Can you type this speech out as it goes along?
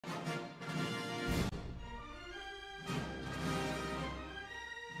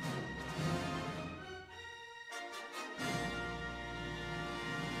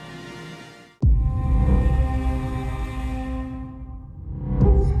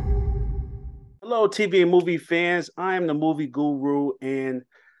Hello, TV and movie fans. I am the movie guru, and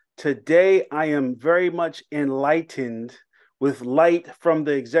today I am very much enlightened with light from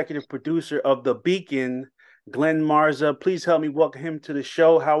the executive producer of The Beacon, Glen Mazzara. Please help me welcome him to the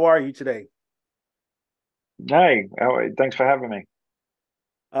show. How are you today? Hey, thanks for having me.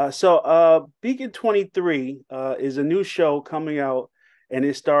 Beacon 23 is a new show coming out, and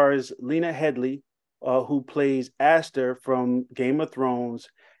it stars Lena Headey, who plays Aster from Game of Thrones,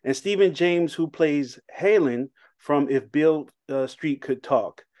 and Stephan James, who plays Halan from If Beale Street Could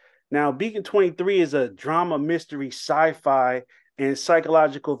Talk. Now, Beacon 23 is a drama, mystery, sci-fi, and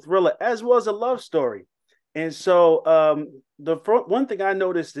psychological thriller, as well as a love story. One thing I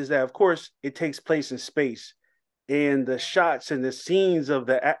noticed is that, of course, it takes place in space, and the shots and the scenes of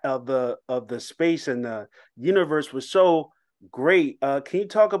the space and the universe was so great. Can you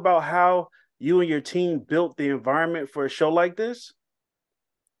talk about how you and your team built the environment for a show like this?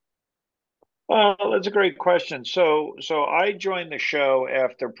 Well, that's a great question. So I joined the show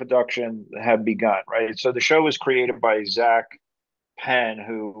after production had begun, right? So the show was created by Zach Penn,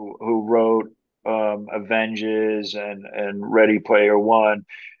 who wrote Avengers and Ready Player One,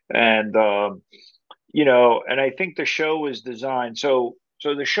 and and I think the show was designed. So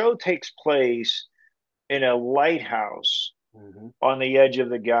the show takes place in a lighthouse Mm-hmm. on the edge of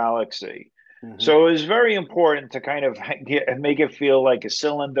the galaxy. Mm-hmm. So it was very important to kind of make it feel like a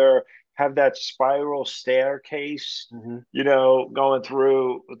cylinder, have that spiral staircase, Mm-hmm. going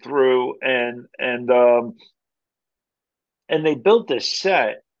through and they built this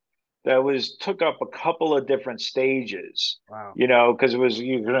set that was took up a couple of different stages. Wow. Because it was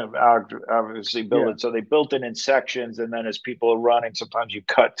you could obviously build Yeah. it. So they built it in sections, and then as people are running, sometimes you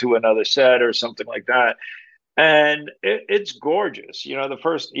cut to another set or something like that, and it's gorgeous. Yeah,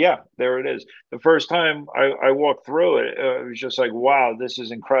 there it is. The first time I walked through it, it was just like, wow, this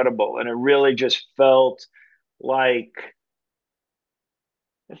is incredible, and it really just felt like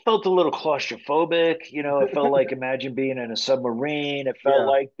it felt a little claustrophobic. It felt like imagine being in a submarine. It felt Yeah.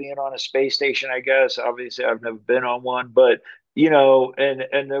 like being on a space station, I guess. Obviously, I've never been on one, but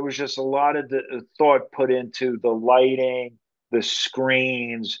and there was just a lot of the thought put into the lighting, the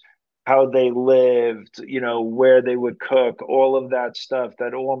screens, how they lived, where they would cook, all of that stuff.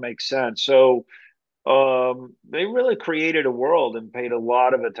 That all makes sense. So they really created a world and paid a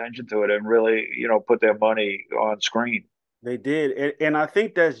lot of attention to it and really, put their money on screen. They did. And I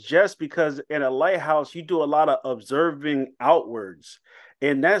think that's just because in a lighthouse, you do a lot of observing outwards.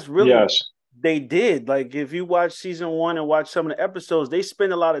 And that's really what Yes. they did. Like, if you watch season one and watch some of the episodes, they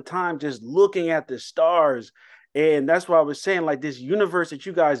spend a lot of time just looking at the stars. And that's why I was saying, like, this universe that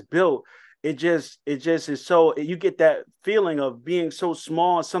you guys built, it just is so, you get that feeling of being so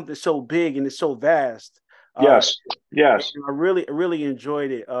small and something so big and it's so vast. Uh, Yes. Yes. and I really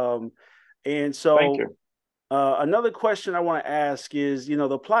enjoyed it. And Thank so you. Another question I want to ask is,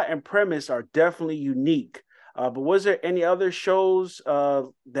 the plot and premise are definitely unique. But was there any other shows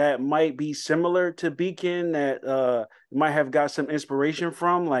that might be similar to Beacon that you might have got some inspiration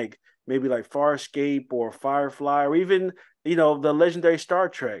from, like maybe like Farscape or Firefly, or even, the legendary Star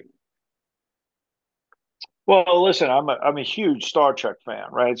Trek? Well, listen, I'm a huge Star Trek fan,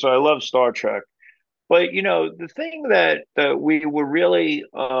 right? So I love Star Trek. But the thing that we were really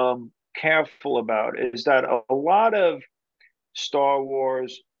careful about is that a lot of Star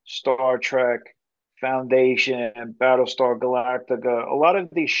Wars, Star Trek, Foundation, Battlestar Galactica, a lot of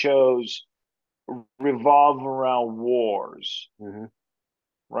these shows revolve around wars, Hmm.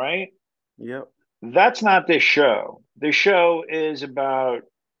 right? Yep. That's not this show. This show is about,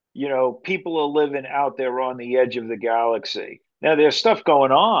 people are living out there on the edge of the galaxy. Now there's stuff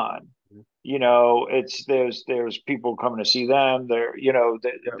going on. It's there's people coming to see them. Yep.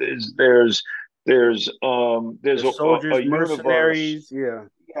 There's The a soldiers, universe. mercenaries. Yeah.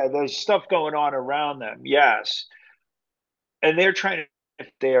 Yeah, there's stuff going on around them. Yes, and they're trying to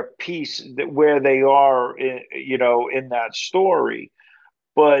get their piece where they are in that story.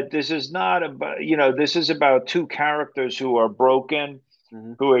 But this is not about, this is about two characters who are broken,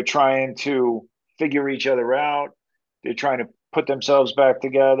 Hmm. who are trying to figure each other out. They're trying to put themselves back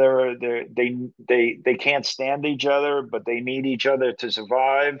together. They can't stand each other, but they need each other to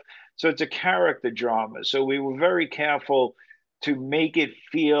survive. So it's a character drama. So we were very careful to make it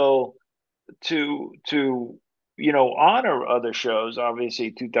feel to honor other shows.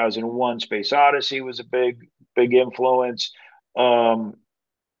 Obviously, 2001: Space Odyssey was a big influence. Um,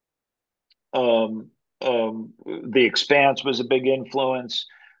 um, The Expanse was a big influence.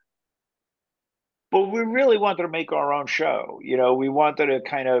 but we really wanted to make our own show. We wanted to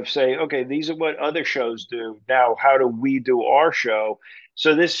kind of say, okay, these are what other shows do. Now, how do we do our show?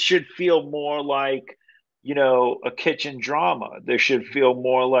 So this should feel more like, a kitchen drama. This should feel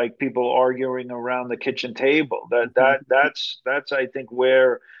more like people arguing around the kitchen table. That's I think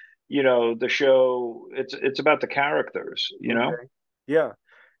where, the show, it's about the characters. Okay. Yeah.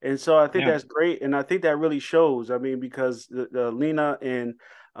 And so I think Yeah. that's great. And I think that really shows. I mean, because the Lena and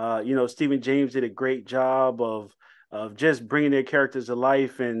Stephen James did a great job of just bringing their characters to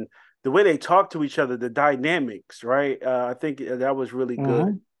life and the way they talk to each other, the dynamics, right? I think that was really good.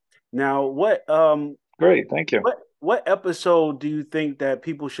 Hmm. Now, Great. Thank you. what episode do you think that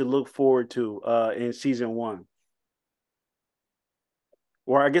people should look forward to in season one?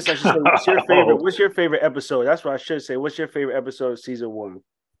 Or I guess I should say, what's your favorite? Oh, What's your favorite episode? That's what I should say. What's your favorite episode of season one?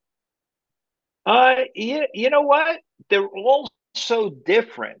 you know what? They're all so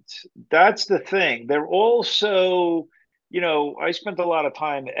different. That's the thing. They're all so, I spent a lot of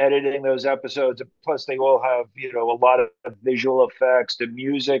time editing those episodes. Plus, they all have, a lot of visual effects. The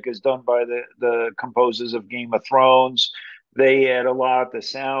music is done by the composers of Game of Thrones. They add a lot, the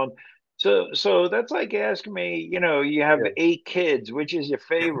sound. So that's like asking me, you have Yeah. 8 kids, which is your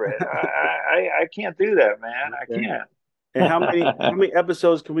favorite? I can't do that, man. I Okay. can't. And how many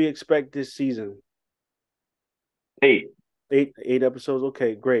episodes can we expect this season? 8. Eight episodes.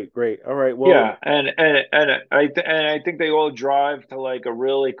 Okay, great, great. All right. Well, Yeah, and I think they all drive to like a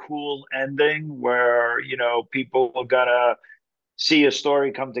really cool ending where people are gonna see a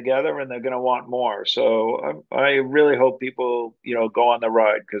story come together and they're gonna want more. So I really hope people go on the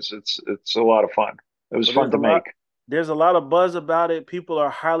ride because it's a lot of fun. It was well, fun to make. there's a lot of buzz about it. People are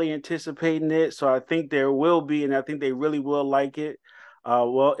highly anticipating it, so I think there will be, and I think they really will like it.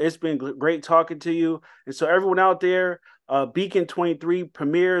 Well, it's been great talking to you, and so everyone out there, Beacon 23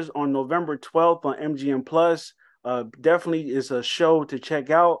 premieres on November 12th on MGM Plus. Definitely is a show to check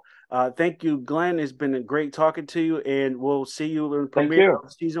out. Thank you, Glenn. It's been great talking to you, and we'll see you in Thank premiere you.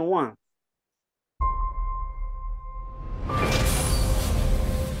 of season one.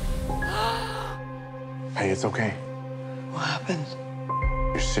 Hey, it's okay. What happened?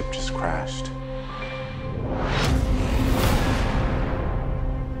 Your ship just crashed.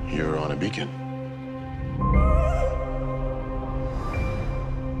 You're on a beacon.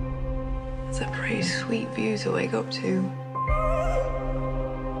 It's a pretty sweet view to wake up to.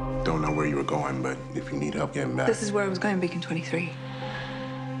 Don't know where you were going, but if you need help getting back. This is where I was going, Beacon 23.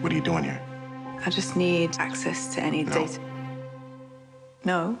 What are you doing here? I just need access to any No. data.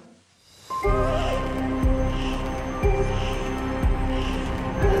 No?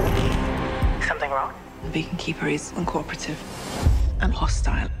 Something wrong? The Beacon Keeper is uncooperative and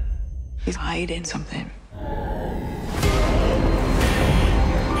hostile. He's hiding something.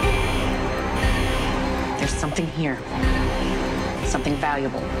 There's something here. Something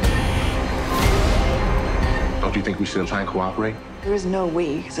valuable. Don't you think we should try and cooperate? There is no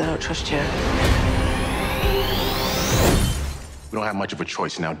we, because I don't trust you. We don't have much of a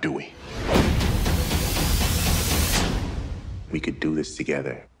choice now, do we? We could do this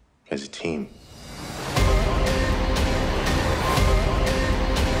together as a team.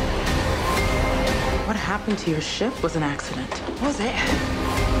 What happened to your ship was an accident. Was it?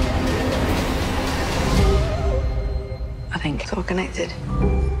 I think it's all connected.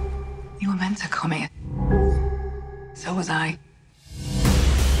 You were meant to come here. So was I.